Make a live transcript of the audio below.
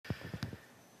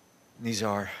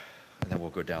Nizar, and then we'll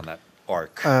go down that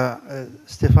arc.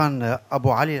 Stefan, Abou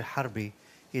Ali Al Harbi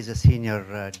is a senior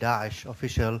Daesh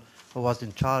official who was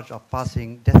in charge of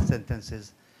passing death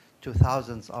sentences to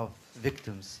thousands of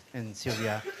victims in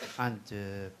Syria and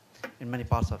in many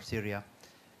parts of Syria,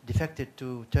 defected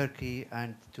to Turkey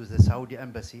and to the Saudi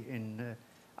embassy in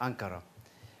Ankara.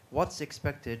 What's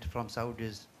expected from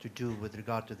Saudis to do with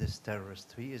regard to this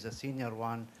terrorist? He is a senior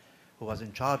one who was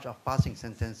in charge of passing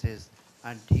sentences,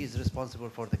 and he is responsible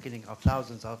for the killing of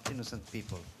thousands of innocent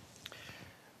people.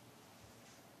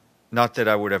 Not that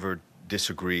I would ever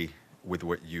disagree with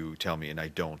what you tell me, and I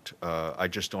don't. I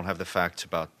just don't have the facts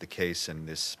about the case and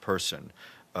this person.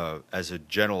 As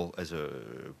a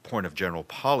point of general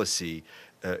policy,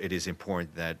 it is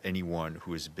important that anyone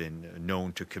who has been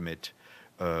known to commit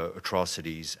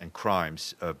atrocities and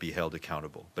crimes be held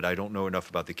accountable. But I don't know enough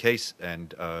about the case,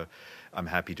 and I'm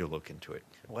happy to look into it.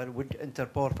 Well, would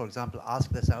Interpol, for example, ask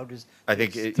the Saudis? I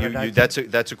think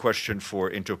that's a question for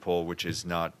Interpol, which is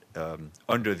not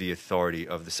under the authority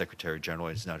of the Secretary General.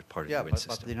 It's not a part of the UN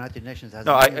system. But the United Nations has.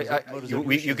 No,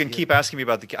 you can keep asking me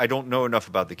about the. I don't know enough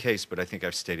about the case, but I think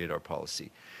I've stated our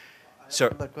policy.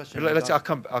 Sir,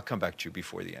 I'll come back to you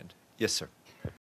before the end. Yes, sir.